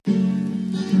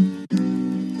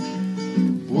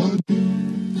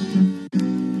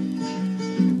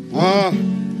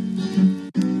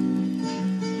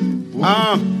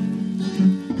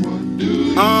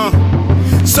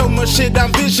So much shit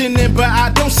I'm visioning, but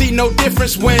I don't see no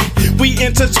difference when we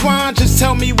intertwine. Just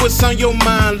tell me what's on your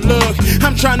mind. Look,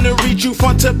 I'm trying to read you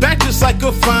front to back just like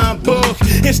a fine book.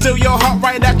 Instill your heart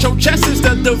right at your chest is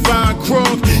the divine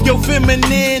crook. Your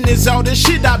feminine is all the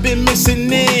shit I've been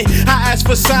missing in. I asked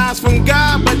for signs from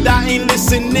God, but I ain't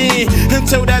listening.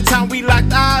 Until that time we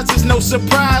locked eyes, it's no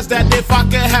surprise that if I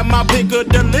could have my pick of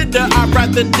the litter, I'd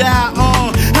rather die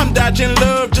on. I'm dodging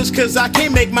love just cause I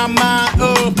can't make my mind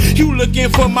up. You looking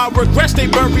for my regrets, they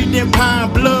buried in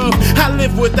pine bluff. I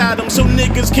live without them, so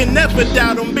niggas can never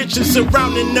doubt them. Bitches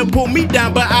surrounding to pull me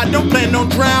down, but I don't plan on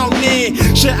drowning.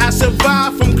 Should I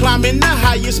survive from climbing the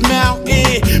highest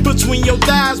mountain? Between your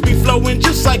thighs be flowing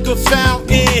just like a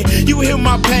fountain. You hear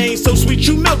my pain, so sweet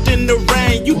you melt in the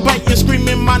rain. You biting,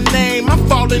 screaming my name, I'm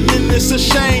falling in this, a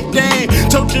shame, damn.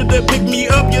 Told you to pick me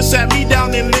up, you sat me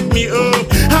down and licked me up.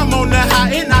 I'm on the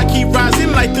high and I keep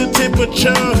rising like the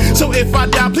temperature. So if I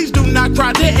die, please do not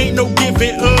cry, there ain't no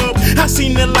giving up. I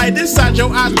seen the light inside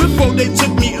your eyes before they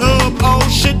took me up. Oh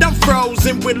shit, I'm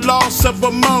frozen with loss of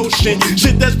emotion.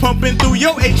 Shit that's pumping through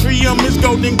your atrium is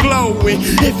golden glowing.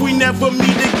 If we never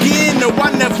meet again, no,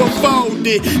 I never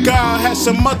folded. God had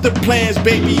some other plans,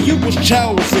 baby, you was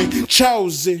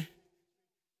chosen.